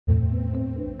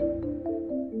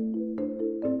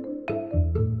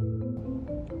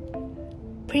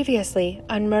Previously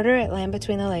on Murder at Land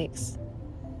Between the Lakes.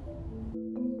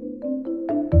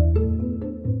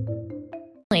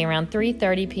 Around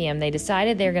 3:30 p.m., they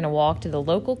decided they were going to walk to the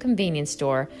local convenience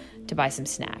store to buy some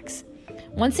snacks.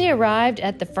 Once they arrived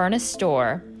at the Furnace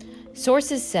store,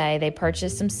 sources say they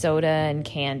purchased some soda and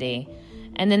candy,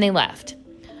 and then they left.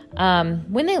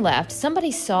 When they left,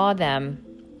 somebody saw them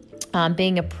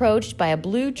being approached by a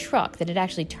blue truck that had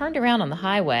actually turned around on the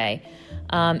highway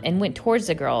and went towards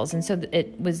the girls. And so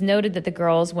it was noted that the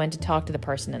girls went to talk to the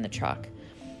person in the truck.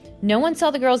 No one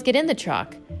saw the girls get in the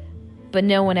truck, but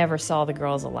no one ever saw the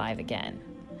girls alive again.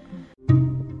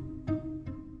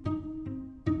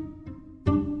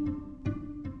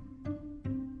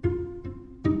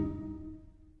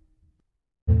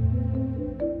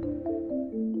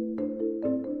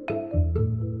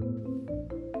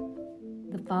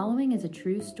 The following is a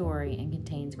true story and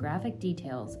contains graphic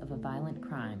details of a violent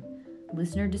crime.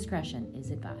 Listener discretion is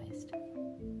advised.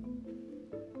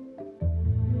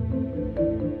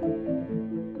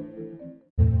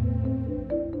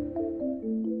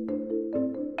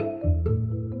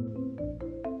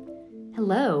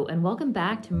 Hello, and welcome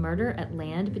back to Murder at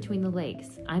Land Between the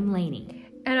Lakes. I'm Lainey.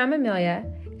 And I'm Amelia.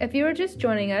 If you are just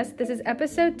joining us, this is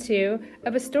episode 2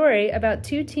 of a story about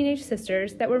 2 teenage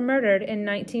sisters that were murdered in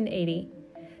 1980.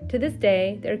 To this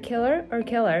day, their killer or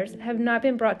killers have not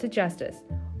been brought to justice,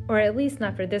 or at least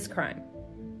not for this crime.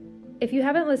 If you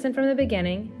haven't listened from the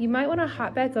beginning, you might want to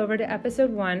hop back over to episode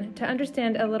 1 to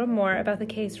understand a little more about the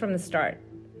case from the start.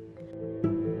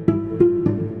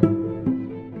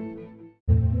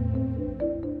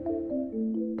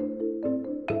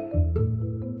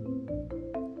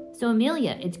 So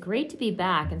Amelia, it's great to be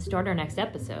back and start our next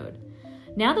episode.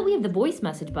 Now that we have the voice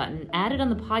message button added on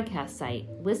the podcast site,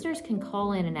 listeners can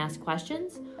call in and ask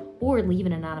questions or leave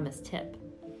an anonymous tip.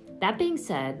 That being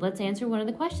said, let's answer one of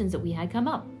the questions that we had come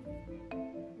up.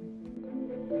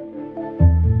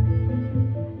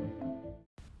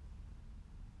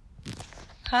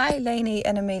 Hi, Lainey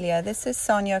and Amelia. This is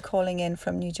Sonia calling in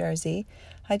from New Jersey.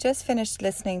 I just finished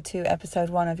listening to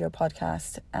episode 1 of your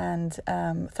podcast and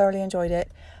thoroughly enjoyed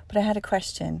it, but I had a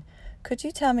question. Could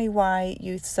you tell me why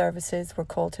youth services were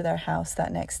called to their house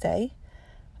that next day?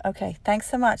 Okay, thanks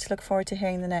so much. Look forward to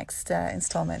hearing the next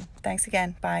installment. Thanks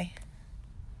again. Bye.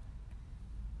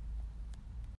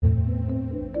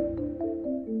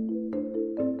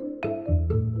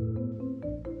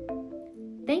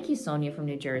 Thank you, Sonia from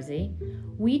New Jersey.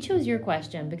 We chose your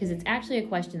question because it's actually a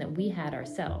question that we had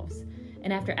ourselves.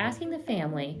 And after asking the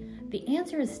family, the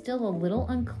answer is still a little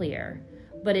unclear,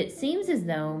 but it seems as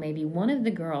though maybe one of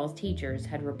the girls' teachers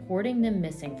had reporting them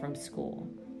missing from school.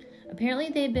 Apparently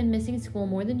they had been missing school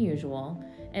more than usual,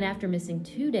 and after missing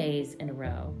 2 days in a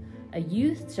row, a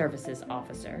youth services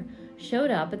officer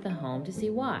showed up at the home to see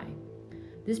why.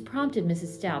 This prompted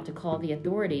Mrs. Stout to call the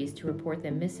authorities to report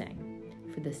them missing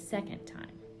for the second time.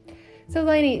 So,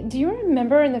 Lainey, do you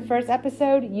remember in the first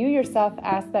episode, you yourself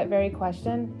asked that very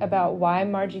question about why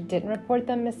Margie didn't report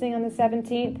them missing on the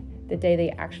 17th, the day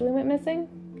they actually went missing?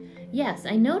 Yes,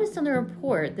 I noticed on the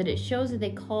report that it shows that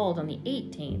they called on the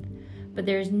 18th, but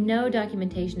there's no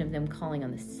documentation of them calling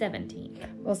on the 17th.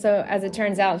 Well, so as it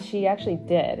turns out, she actually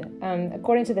did.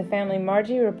 According to the family,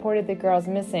 Margie reported the girls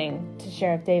missing to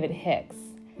Sheriff David Hicks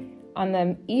on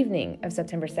the evening of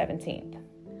September 17th.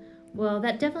 Well,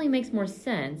 that definitely makes more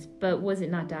sense, but was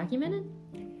it not documented?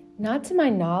 Not to my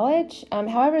knowledge.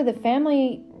 However, the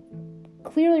family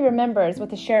clearly remembers what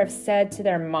the sheriff said to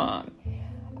their mom.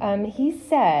 He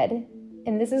said,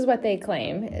 and this is what they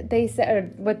claim, they said, or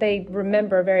what they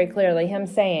remember very clearly, him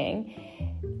saying,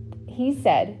 he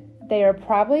said, "They are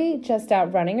probably just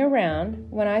out running around.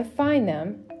 When I find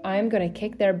them, I'm going to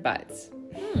kick their butts."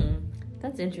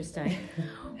 That's interesting.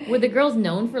 Were the girls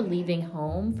known for leaving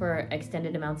home for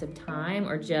extended amounts of time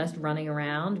or just running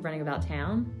about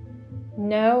town?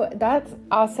 No, that's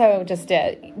also just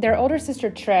it. Their older sister,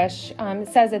 Trish,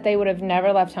 says that they would have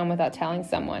never left home without telling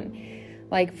someone.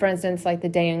 Like, for instance, like the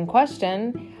day in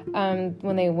question,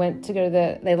 when they left to go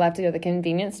to the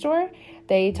convenience store,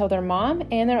 they told their mom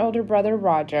and their older brother,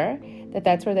 Roger, that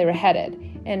that's where they were headed.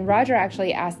 And Roger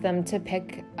actually asked them to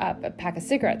pick up a pack of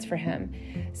cigarettes for him.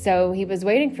 So he was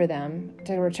waiting for them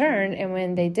to return, and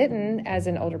when they didn't, as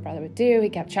an older brother would do, he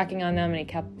kept checking on them, and he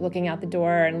kept looking out the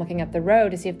door and looking up the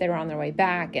road to see if they were on their way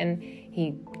back, and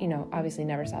he, obviously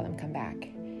never saw them come back.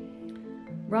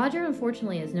 Roger,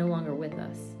 unfortunately, is no longer with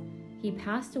us. He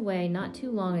passed away not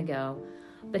too long ago,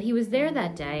 but he was there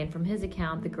that day, and from his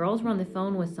account, the girls were on the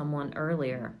phone with someone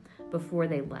earlier, before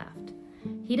they left.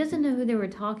 He doesn't know who they were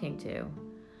talking to,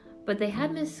 but they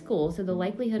had missed school, so the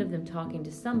likelihood of them talking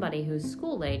to somebody whose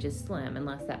school age is slim,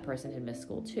 unless that person had missed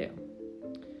school too.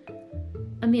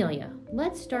 Amelia,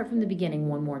 let's start from the beginning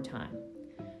one more time.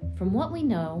 From what we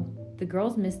know, the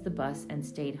girls missed the bus and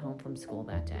stayed home from school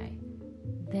that day.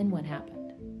 Then what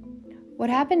happened?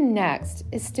 What happened next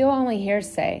is still only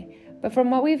hearsay, but from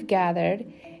what we've gathered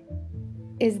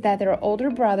is that their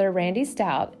older brother, Randy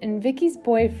Stout, and Vicky's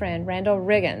boyfriend, Randall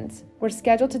Riggins, were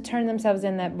scheduled to turn themselves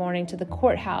in that morning to the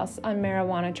courthouse on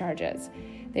marijuana charges.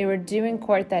 They were due in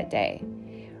court that day.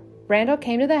 Randall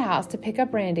came to the house to pick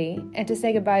up Randy and to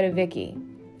say goodbye to Vicky.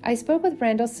 I spoke with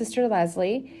Randall's sister,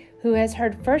 Leslie, who has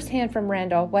heard firsthand from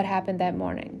Randall what happened that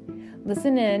morning.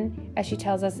 Listen in as she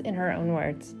tells us in her own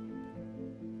words.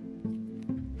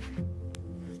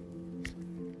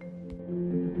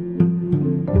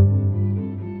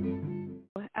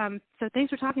 So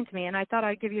thanks for talking to me, and I thought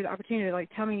I'd give you the opportunity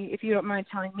to tell me, if you don't mind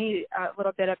telling me a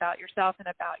little bit about yourself and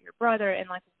about your brother, and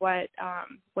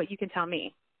what you can tell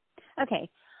me. Okay.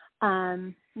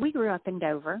 We grew up in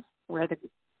Dover, where the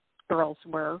girls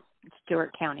were,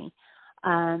 Stewart County.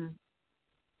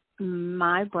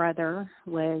 My brother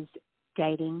was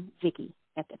dating Vicky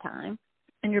at the time.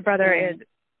 And your brother is?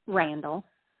 Randall.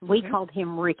 We called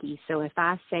him Ricky, so if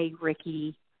I say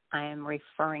Ricky, I am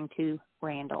referring to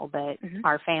Randall, but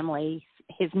our family,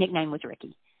 his nickname was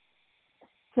Ricky.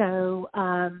 So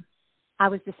I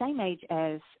was the same age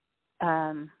as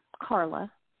Carla,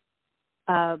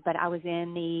 but I was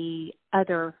in the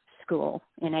other school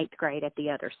in 8th grade at the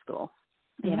other school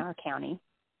in our county.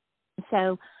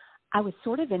 So I was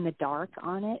sort of in the dark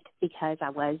on it because I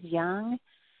was young,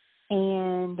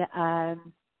 and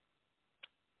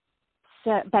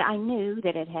but I knew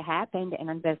that it had happened,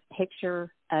 and the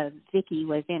picture of Vicky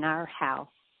was in our house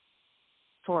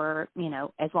for,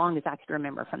 as long as I could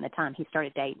remember, from the time he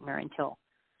started dating her until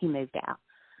he moved out.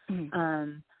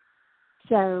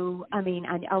 So, I mean,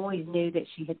 I always knew that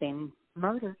she had been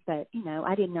murdered, but,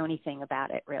 I didn't know anything about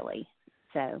it really.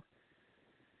 So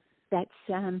that's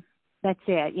it,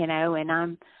 and I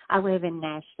live in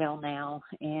Nashville now,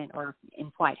 or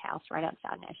in White House, right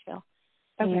outside Nashville.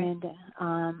 Okay. And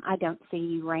I don't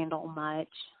see Randall much.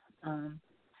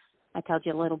 I told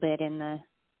you a little bit in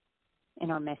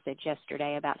our message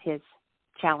yesterday about his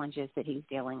challenges that he's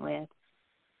dealing with.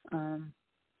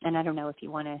 And I don't know if you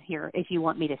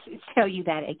want me to tell you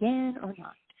that again or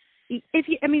not.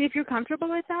 If you're comfortable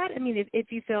with that,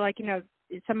 if you feel like,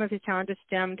 some of his challenges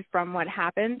stemmed from what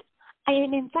happened.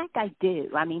 And in fact, I do.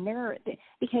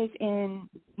 Because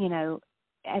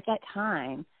at that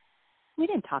time, we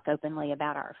didn't talk openly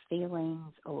about our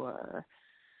feelings or,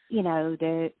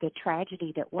 the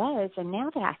tragedy that was. And now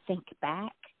that I think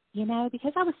back,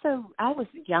 because I was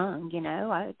young,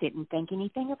 I didn't think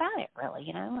anything about it really,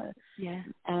 Yeah.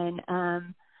 And,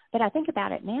 but I think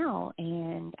about it now,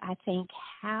 and I think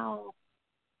how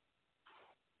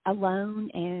alone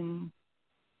and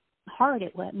hard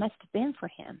it must have been for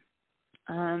him,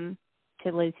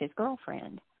 to lose his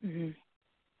girlfriend. Mm-hmm.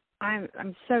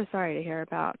 I'm so sorry to hear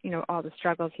about, all the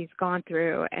struggles he's gone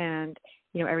through, and,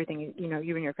 everything, you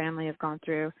and your family have gone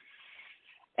through,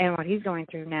 and what he's going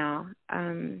through now.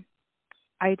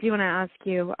 I do want to ask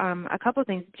you a couple of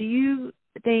things. Do you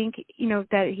think,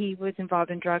 that he was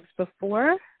involved in drugs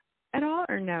before at all,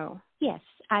 or no? Yes,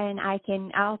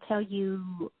 I'll tell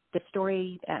you the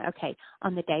story. Okay,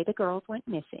 on the day the girls went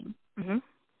missing,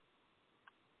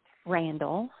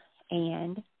 Randall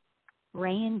and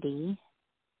Randy,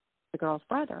 the girl's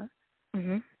brother,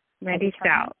 Randy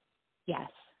Stout. Yes,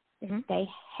 they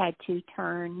had to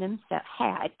turn themselves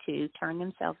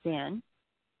in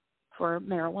for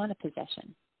marijuana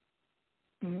possession.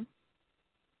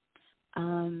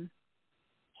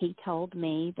 He told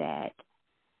me that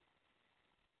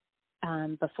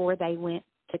before they went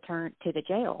to the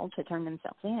jail to turn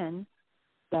themselves in,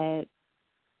 that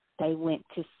they went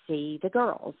to see the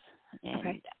girls.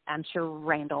 And I'm sure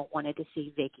Randall wanted to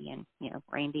see Vicky, and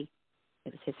Randy,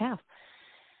 it was his house.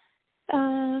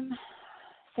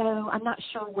 So I'm not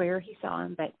sure where he saw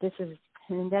him, but this is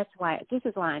why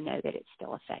I know that it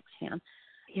still affects him.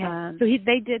 Yeah. So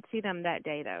they did see them that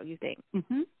day, though, you think?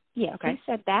 Yes. Okay. He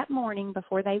said that morning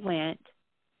before they went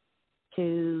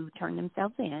to turn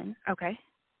themselves in. Okay.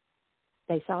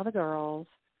 They saw the girls,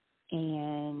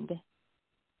 and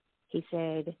he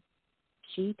said,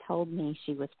 she told me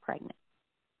she was pregnant.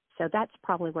 So that's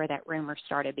probably where that rumor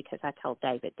started, because I told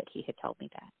David that he had told me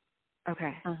that.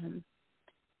 Okay.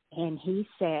 And he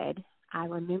said, I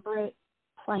remember it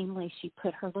plainly. She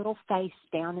put her little face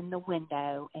down in the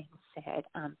window and said,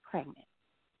 I'm pregnant.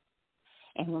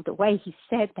 And the way he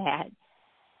said that,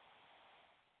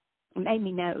 it made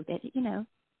me know that,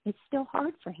 it's still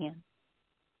hard for him.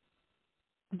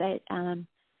 But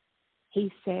he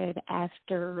said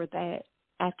after they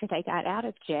got out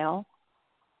of jail,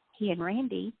 he and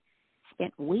Randy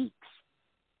spent weeks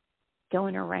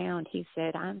going around. He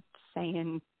said, I'm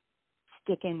saying,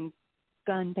 sticking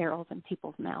gun barrels in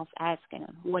people's mouths, asking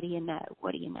them, what do you know?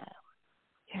 What do you know?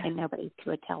 Yeah. And nobody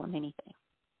could tell him anything.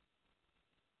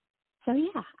 So,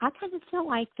 yeah, I kind of feel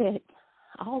like that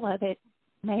all of it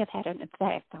may have had an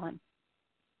effect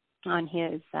on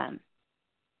his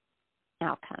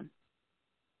outcome.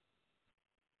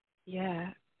 Yeah,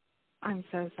 I'm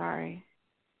so sorry.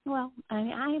 Well, I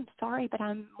am sorry, but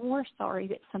I'm more sorry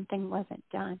that something wasn't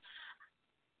done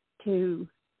to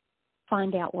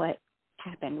find out what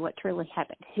happened, what truly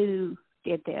happened, who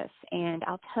did this. And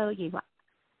I'll tell you,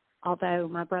 although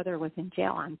my brother was in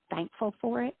jail, I'm thankful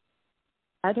for it.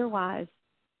 Otherwise,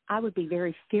 I would be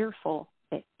very fearful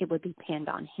that it would be pinned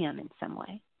on him in some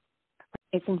way.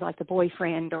 It seems like the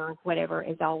boyfriend or whatever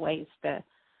is always the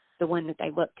one that they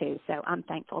look to. So I'm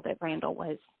thankful that Randall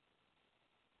was,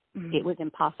 it was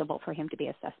impossible for him to be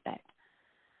a suspect.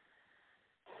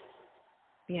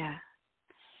 Yeah.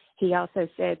 He also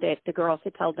said that the girls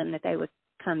had told them that they would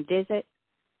come visit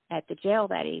at the jail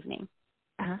that evening.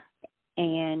 Uh-huh.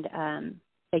 And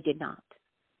they did not.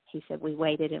 He said, we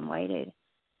waited and waited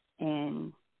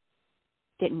and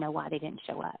didn't know why they didn't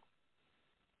show up.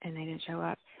 And they didn't show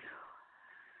up.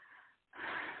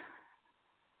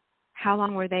 How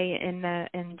long were they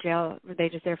in jail? Were they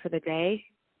just there for the day?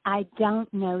 I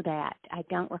don't know that. I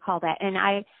don't recall that. And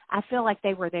I feel like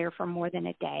they were there for more than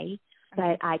a day,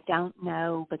 but I don't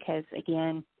know because,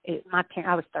 again,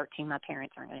 I was 13. My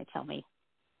parents aren't going to tell me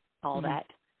all that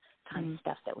kind of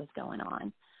stuff that was going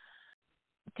on.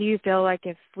 Do you feel like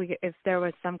if there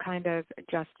was some kind of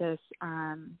justice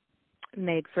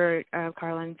made for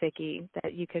Carla and Vicky,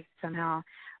 that you could somehow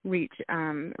reach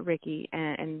Ricky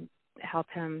and help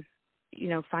him,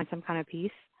 find some kind of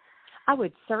peace? I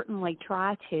would certainly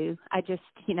try to. I just,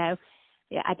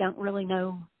 I don't really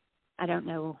know. I don't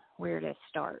know where to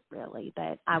start, really,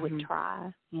 but I would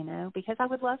try, because I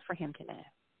would love for him to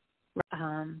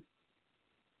know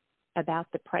about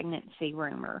the pregnancy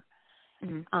rumor.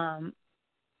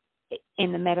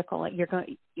 In the medical, are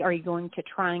you going to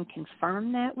try and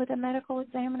confirm that with a medical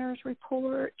examiner's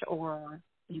report, or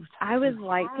I would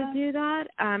like to do that.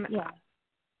 Yeah.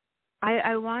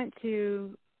 I want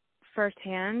to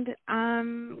firsthand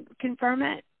confirm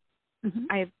it.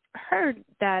 I have heard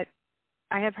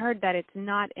that it's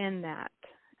not in that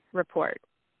report,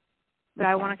 but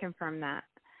I want to confirm that.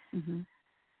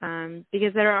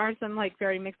 Because there are some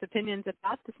very mixed opinions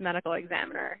about this medical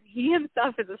examiner. He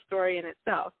himself is a story in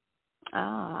itself.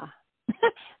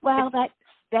 Well,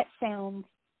 that sounds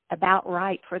about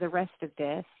right for the rest of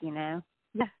this, Yeah.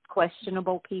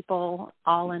 Questionable people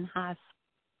all in high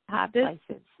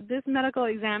places. This medical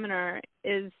examiner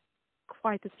is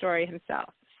quite the story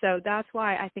himself. So that's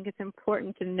why I think it's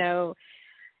important to know,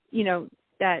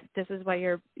 that this is what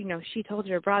she told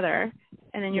your brother,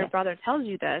 and then your brother tells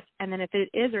you this, and then if it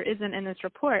is or isn't in this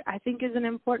report, I think is an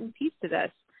important piece to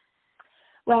this.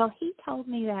 Well, he told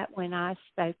me that when I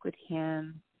spoke with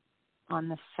him on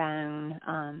the phone,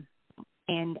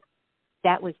 and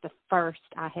that was the first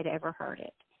I had ever heard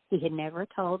it. He had never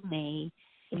told me.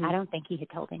 I don't think he had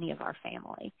told any of our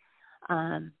family.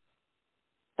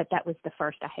 But that was the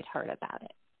first I had heard about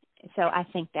it. So I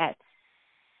think that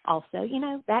also,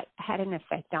 that had an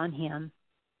effect on him.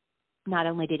 Not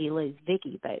only did he lose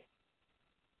Vicky, but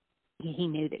he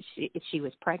knew that she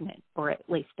was pregnant, or at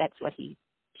least that's what she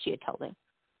had told him.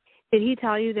 Did he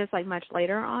tell you this much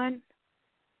later on?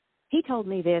 He told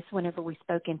me this whenever we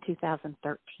spoke in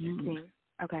 2013.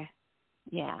 Okay.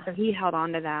 Yeah. So he held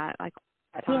on to that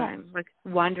that time,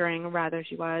 wondering whether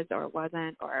she was or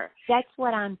wasn't, or that's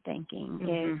what I'm thinking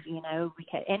is,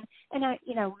 because and I,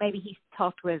 maybe he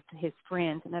talked with his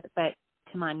friends and other, but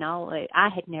to my knowledge, I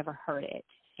had never heard it,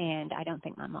 and I don't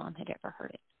think my mom had ever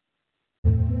heard it.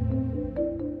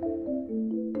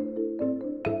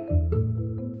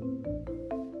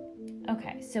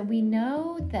 Okay, so we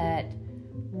know that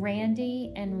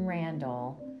Randy and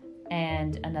Randall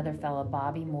and another fellow,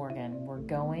 Bobby Morgan, were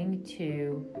going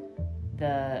to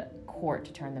the court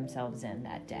to turn themselves in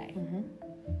that day.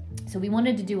 So we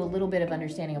wanted to do a little bit of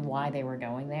understanding of why they were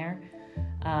going there.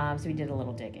 So we did a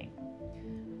little digging.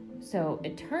 So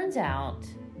it turns out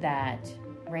that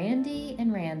Randy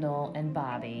and Randall and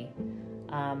Bobby,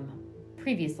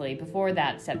 previously, before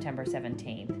that September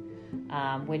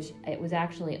 17th, which it was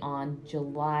actually on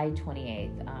July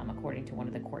 28th, according to one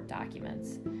of the court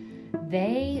documents,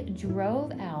 they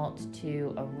drove out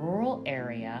to a rural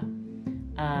area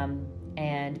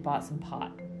and bought some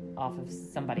pot off of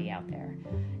somebody out there.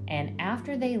 And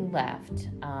after they left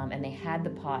and they had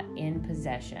the pot in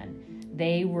possession,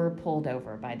 they were pulled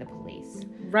over by the police.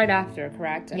 Right after,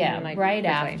 correct? Yeah, right quickly.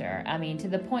 after. I mean, to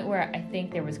the point where I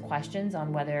think there was questions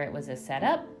on whether it was a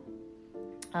setup,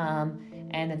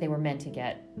 and that they were meant to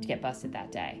get busted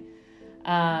that day.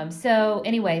 So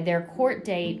anyway, their court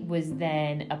date was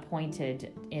then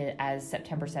appointed as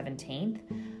September 17th.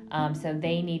 So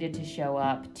they needed to show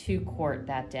up to court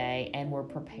that day and were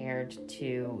prepared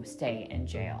to stay in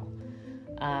jail.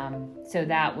 So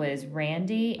that was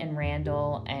Randy and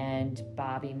Randall and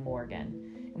Bobby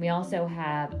Morgan. And we also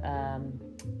have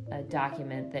a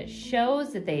document that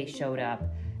shows that they showed up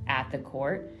at the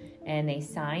court, and they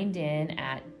signed in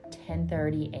at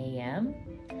 10:30 a.m.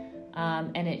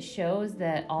 And it shows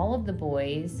that all of the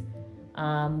boys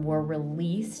were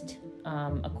released,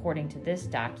 according to this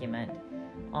document,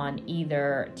 on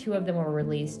either two of them were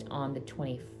released on the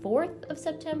 24th of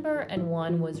September and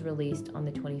one was released on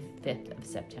the 25th of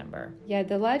September. Yeah,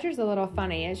 the ledger's a little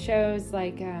funny. It shows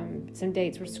like some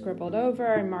dates were scribbled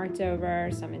over and marked over,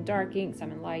 some in dark ink,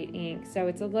 some in light ink. So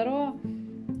it's a little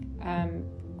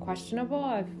questionable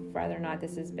of whether or not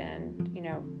this has been,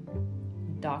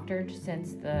 doctored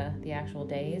since the actual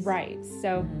days. Right.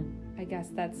 So I guess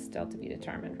that's still to be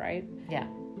determined, right? Yeah.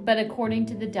 But according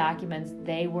to the documents,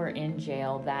 they were in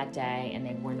jail that day and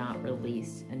they were not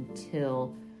released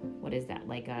until, what is that,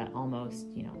 like almost,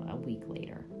 a week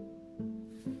later.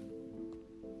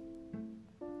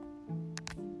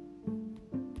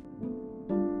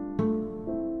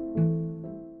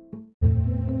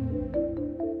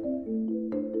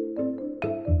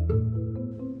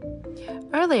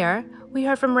 Earlier, we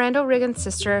heard from Randall Riggins'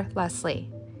 sister, Leslie.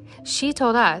 She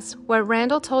told us what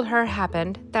Randall told her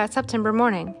happened that September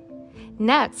morning.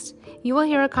 Next, you will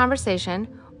hear a conversation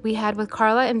we had with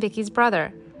Carla and Vicky's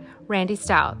brother, Randy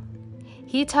Stout.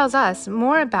 He tells us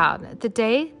more about the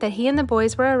day that he and the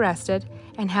boys were arrested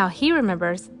and how he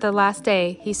remembers the last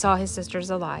day he saw his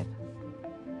sisters alive.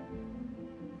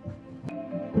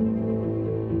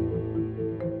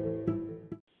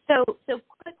 So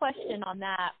quick question on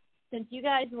that. Since you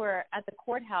guys were at the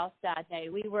courthouse that day,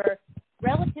 we were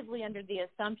relatively under the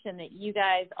assumption that you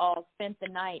guys all spent the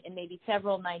night and maybe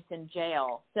several nights in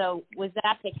jail. So was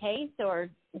that the case, or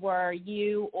were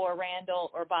you or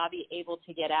Randall or Bobby able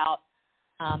to get out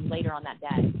later on that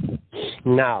day?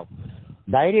 No,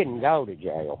 they didn't go to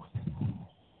jail.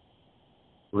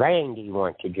 Randy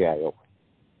went to jail.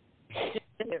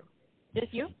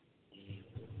 Just you?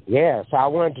 Yes, I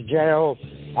went to jail.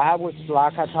 I was,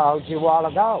 like I told you a while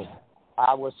ago,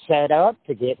 I was set up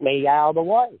to get me out of the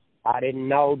way. I didn't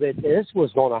know that this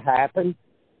was going to happen,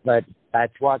 but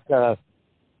that's what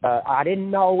I didn't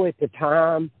know at the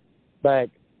time, but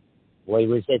we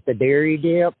was at the Dairy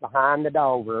Dip behind in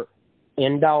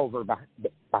Dover,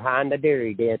 behind the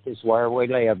Dairy Dip is where we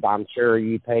lived. I'm sure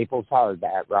you people's heard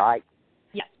that, right?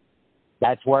 Yeah.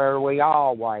 That's where we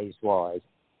always was.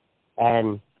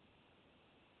 And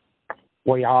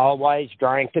we always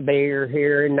drank the beer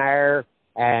here and there,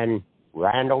 and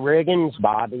Randall Riggins,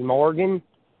 Bobby Morgan,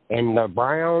 and the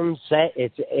Browns,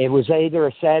 it was either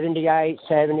a 78,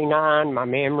 79, my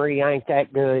memory ain't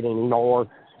that good anymore,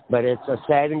 but it's a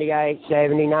 78,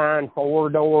 79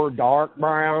 four-door dark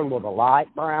brown with a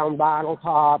light brown vinyl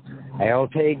top,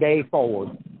 LTD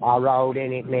Ford. I rode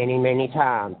in it many, many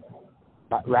times.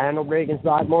 But Randall Riggins,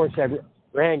 Bobby Morgan said,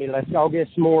 Randy, let's go get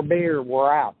some more beer,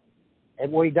 we're out.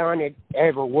 And we done it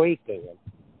every weekend.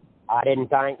 I didn't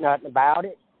think nothing about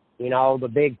it. The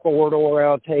big four-door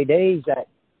LTDs that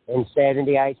in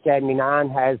 78, 79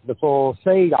 has the full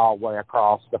seat all the way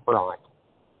across the front.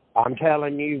 I'm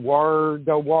telling you word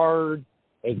to word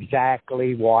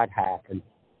exactly what happened.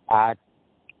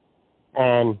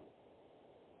 And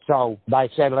so they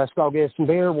said, let's go get some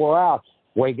beer, we're out.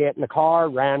 We get in the car,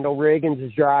 Randall Riggins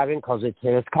is driving because it's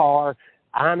his car.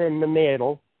 I'm in the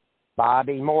middle.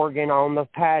 Bobby Morgan on the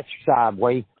passenger side.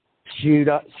 We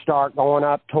start going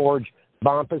up towards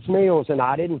Bumpus Mills, and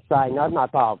I didn't say nothing. I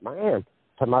thought, man,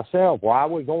 to myself, why are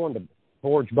we going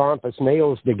towards Bumpus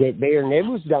Mills to get beer? And it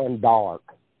was done dark.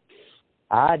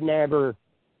 I've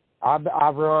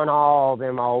run all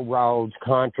them old roads,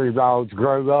 country roads,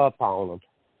 grew up on them,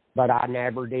 but I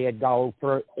never did go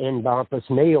in Bumpus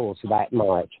Mills that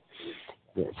much.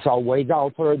 So we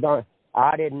go through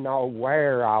I didn't know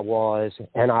where I was,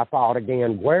 and I thought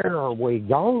again, where are we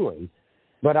going?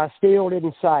 But I still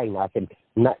didn't say nothing.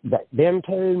 Them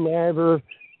two never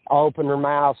opened their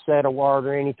mouth, said a word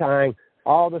or anything.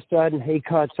 All of a sudden, he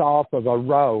cuts off of a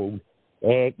road.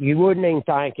 You wouldn't even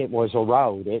think it was a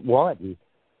road. It wasn't.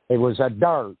 It was a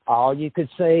dirt. All you could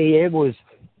see, it was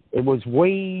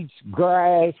weeds,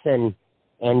 grass,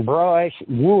 and brush,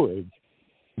 woods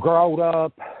growed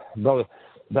up.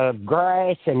 the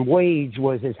grass and weeds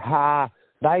was as high.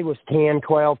 They was 10,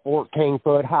 12, 14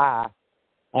 foot high.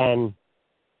 And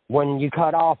when you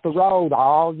cut off the road,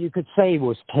 all you could see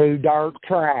was 2 dirt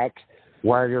tracks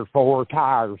where your 4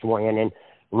 tires went, and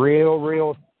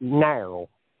real narrow.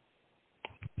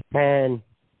 And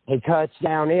he cuts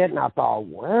down it, and I thought,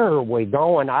 where are we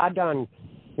going? I done,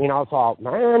 thought,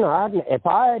 man, if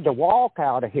I had to walk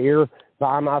out of here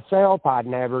by myself, I'd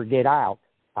never get out.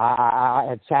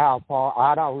 At South Park,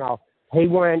 I don't know. He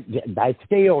went,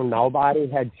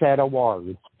 nobody had said a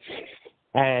word.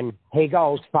 And he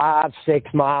goes 5,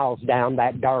 6 miles down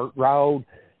that dirt road,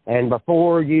 and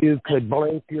before you could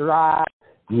blink your eye,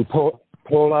 you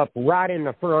pull up right in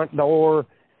the front door,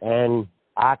 and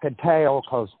I could tell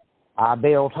because I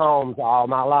built homes all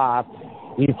my life.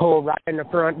 You pull right in the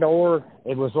front door,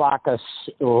 it was like a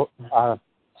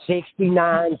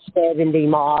 69, 70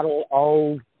 model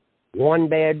old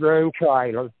 1-bedroom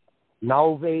trailer,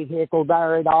 no vehicle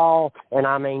there at all. And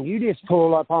I mean, you just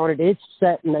pull up on it, it's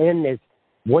sitting in this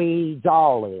weeds,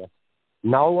 all this,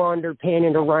 no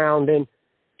underpinning around it.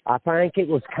 I think it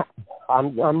was,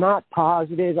 I'm not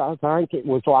positive, I think it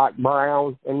was like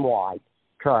brown and white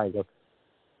trailer.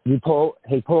 He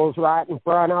pulls right in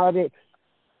front of it,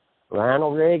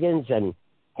 Randall Riggins, and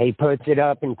he puts it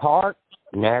up in park,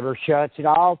 never shuts it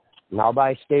off.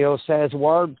 Nobody still says a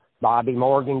word. Bobby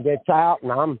Morgan gets out,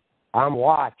 and I'm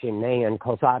watching then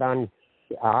because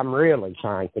I'm really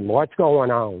thinking, what's going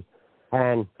on?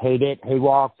 And he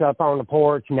walks up on the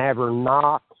porch, never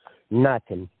knocked,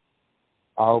 nothing.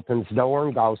 Opens the door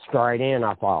and goes straight in.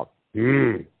 I thought,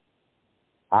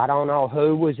 I don't know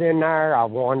who was in there.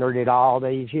 I've wondered it all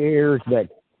these years, but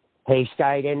he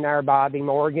stayed in there, Bobby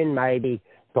Morgan, maybe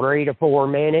 3 to 4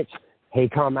 minutes. He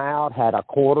come out, had a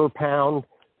quarter pounder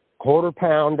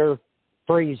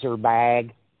freezer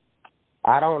bag.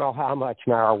 I don't know how much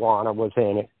marijuana was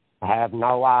in it. I have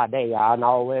no idea. I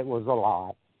know it was a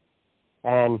lot.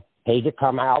 And he just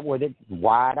come out with it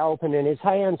wide open in his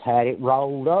hands, had it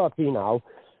rolled up,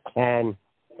 And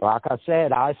like I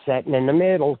said, I was sitting in the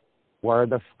middle where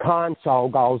the console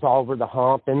goes over the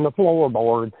hump in the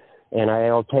floorboard in a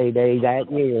LTD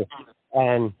that year.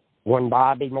 And when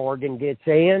Bobby Morgan gets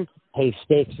in, he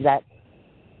sticks that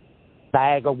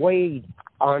bag of weed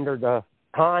under the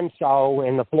console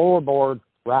in the floorboard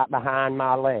right behind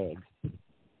my legs.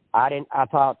 I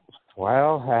thought,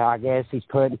 well, I guess he's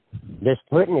putting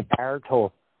it there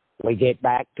till we get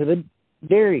back to the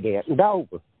dairy dip in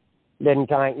Dover. Didn't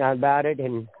think nothing about it,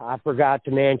 and I forgot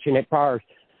to mention it first.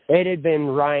 It had been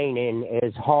raining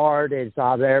as hard as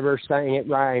I've ever seen it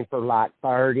rain for like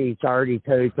 30,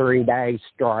 32, 3 days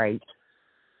straight.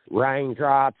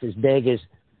 Raindrops as big as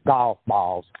golf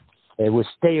balls. It was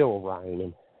still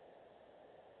raining.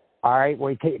 All right,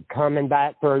 we keep coming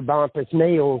back through Bumpus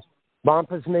Mills.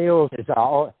 Bumpus Mills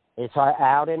it's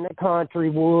out in the country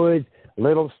woods,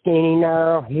 little skinny,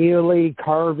 narrow, hilly,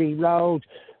 curvy roads.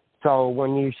 So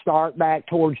when you start back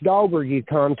towards Dover, you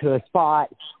come to a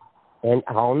spot and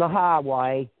on the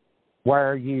highway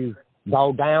where you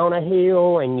go down a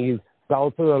hill and you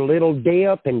go through a little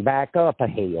dip and back up a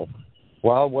hill.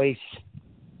 Well, we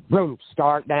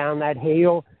start down that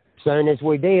hill. As soon as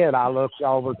we did, I looked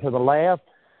over to the left.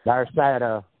 There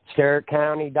sat Stewart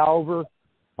County, Dover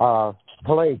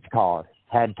police car.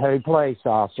 Had 2 police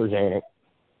officers in it.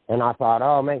 And I thought,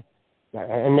 oh, man.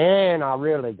 And then I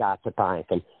really got to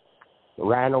thinking.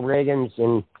 Randall Riggins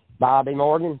and Bobby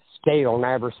Morgan still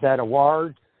never said a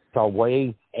word. So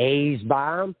we eased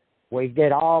by them. We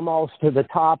get almost to the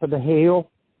top of the hill.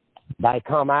 They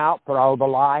come out, throw the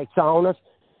lights on us.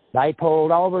 They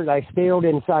pulled over. They still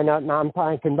didn't say nothing. I'm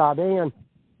thinking by then,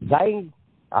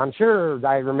 I'm sure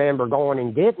they remember going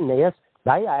and getting this.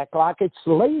 They act like it's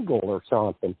legal or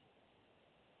something.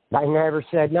 They never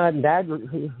said nothing. That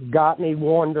got me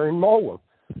wondering more.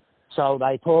 So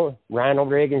Randall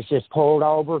Riggins just pulled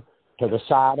over to the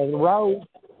side of the road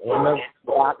in the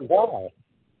black guy.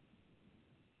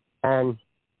 And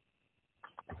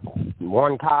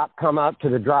one cop come up to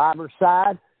the driver's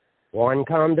side, one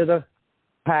come to the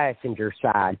passenger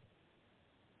side.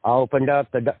 Opened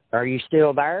up are you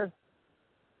still there?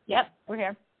 Yep, we're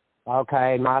here.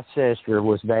 Okay, my sister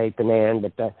was vaping in,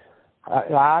 but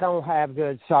I don't have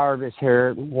good service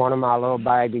here. One of my little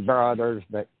baby brothers,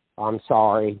 but I'm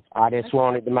sorry. I just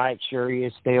wanted to make sure you're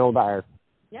still there.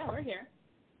 Yeah, we're here.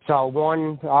 So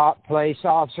one police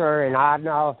officer, and I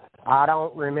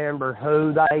don't remember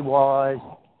who they was,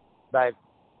 but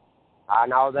I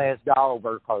know there's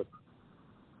Dover because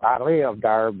I lived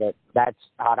there, but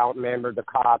I don't remember the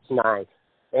cop's name.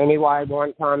 Anyway,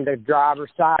 one come to the driver's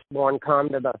side, one come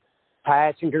to the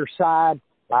passenger side,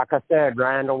 like I said,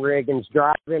 Randall Riggins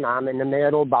driving. I'm in the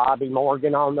middle. Bobby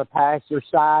Morgan on the passenger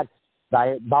side.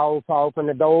 They both opened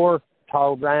the door,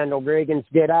 told Randall Riggins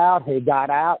get out. He got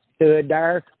out, stood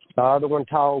there. The other one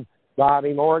told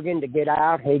Bobby Morgan to get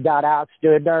out. He got out,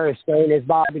 stood there. As soon as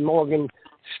Bobby Morgan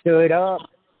stood up,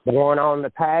 the one on the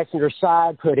passenger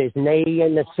side put his knee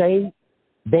in the seat,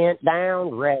 bent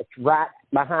down, reached right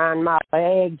behind my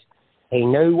legs. He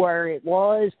knew where it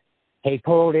was. He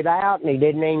pulled it out, and he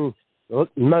didn't even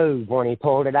move when he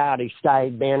pulled it out. He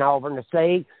stayed bent over in the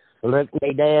seat, looked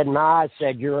me dead in the eye,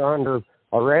 said, "You're under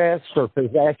arrest for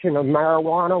possession of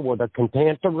marijuana with a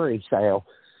contempt of resale."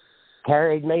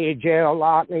 Carried me to jail,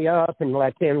 locked me up, and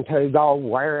let them two go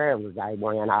wherever they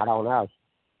went. I don't know.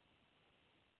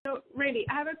 So, Randy,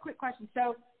 I have a quick question.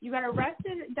 So you got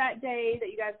arrested that day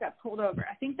that you guys got pulled over.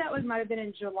 I think that might have been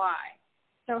in July.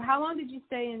 So how long did you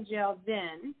stay in jail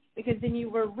then? Because then you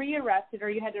were rearrested, or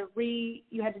you had to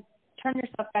turn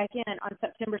yourself back in on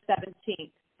September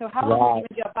 17th. So how long were you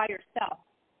in jail by yourself?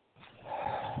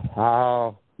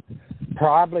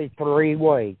 Probably 3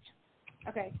 weeks.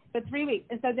 Okay, so 3 weeks.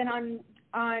 And so then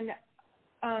on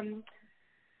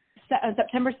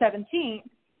September 17th,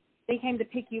 they came to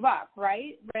pick you up,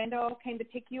 right? Randall came to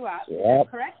pick you up. Yep.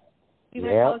 Correct? You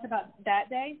want to tell us about that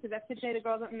day? Because that's the day the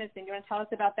girls went missing. You want to tell us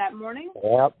about that morning?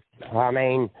 Yep. I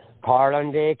mean, Carla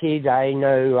and Vicky, they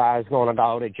knew I was going to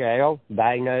go to jail.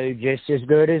 They knew just as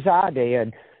good as I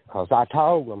did, because I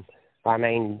told them. I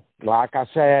mean, like I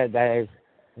said,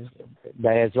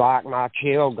 they's like my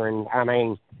children. I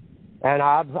mean, and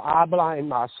I blame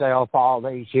myself all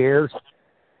these years,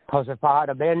 because if I'd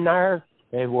have been there,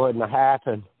 it wouldn't have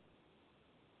happened.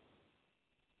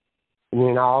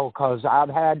 You know, because I've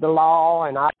had the law,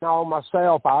 and I know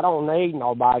myself I don't need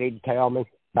nobody to tell me.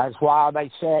 That's why they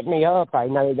set me up. They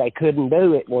knew they couldn't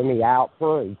do it with me out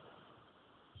free.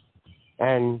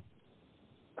 And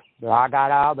I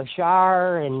got out of the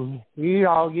shower, and, you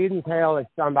know, you can tell if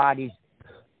somebody's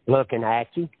looking at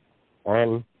you.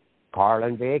 And Carla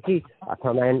and Vicky, I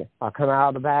come out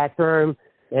of the bathroom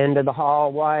into the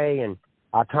hallway, and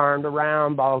I turned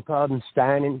around, both of them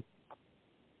standing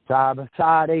side by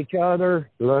side each other,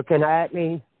 looking at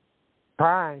me,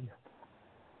 crying.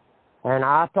 And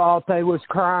I thought they was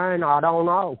crying. I don't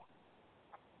know.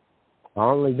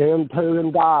 Only them two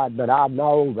and God, but I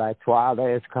know that's why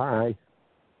they was crying.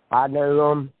 I knew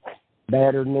them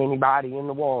better than anybody in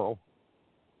the world.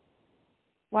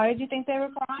 Why did you think they were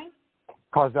crying?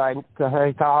 Because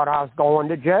they thought I was going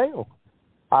to jail.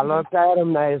 I looked at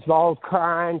them. They was both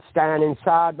crying, standing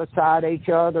side by side each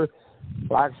other.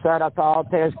 Like I said, I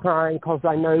thought they was crying because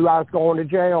they knew I was going to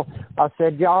jail. I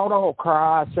said, "Y'all don't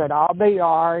cry." I said, "I'll be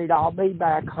all right. I'll be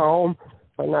back home."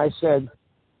 And they said,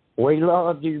 "We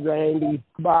love you, Randy.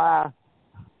 Bye."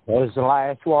 That was the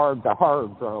last words I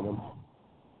heard from them.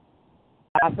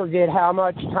 I forget how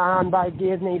much time they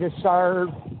give me to serve.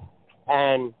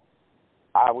 And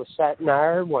I was sitting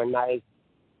there when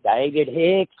David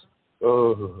Hicks,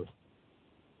 you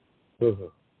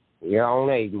don't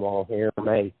even want to hear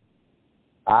me.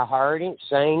 I heard him,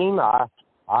 seen him. I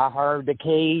heard the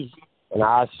keys, and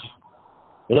I was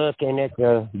looking at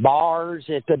the bars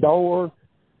at the door.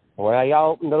 Well, he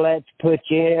opened the let's put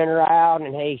you in or out,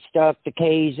 and he stuck the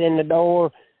keys in the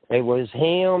door. It was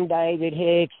him, David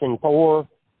Hicks, and 4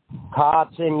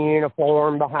 cops in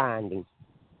uniform behind him,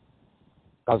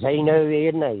 because he knew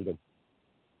he'd need him.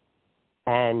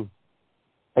 And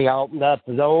he opened up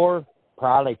the door,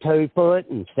 probably 2 foot,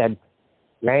 and said,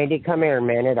 "Randy, come here a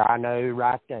minute." I knew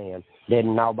right then.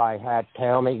 Didn't nobody have to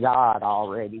tell me. God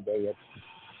already did.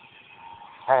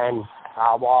 And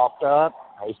I walked up.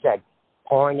 He said,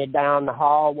 pointed down the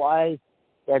hallway,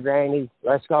 said, "Randy,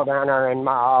 let's go down there in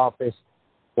my office.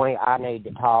 I need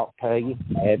to talk to you."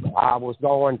 And I was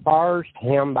going first,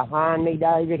 him behind me,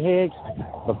 David Hicks,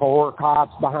 the 4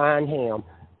 cops behind him.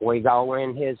 We go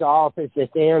in his office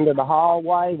at the end of the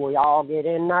hallway. We all get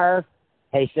in there.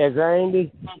 He says,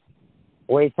 "Randy,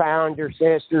 we found your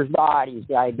sister's bodies.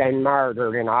 They've been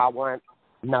murdered." And I went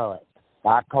nuts.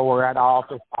 I tore that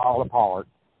office all apart.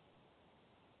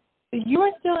 You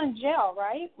were still in jail,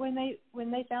 right? When they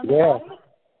found the body?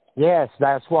 Yes,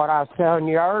 that's what I was telling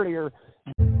you earlier.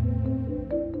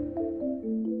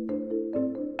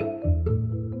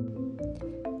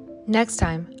 Next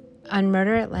time on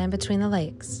Murder at Land Between the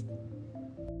Lakes.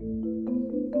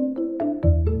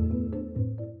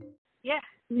 Yeah,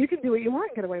 you can do what you want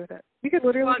and get away with it. You could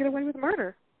literally get away with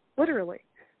murder. Literally.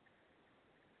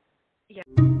 Yeah.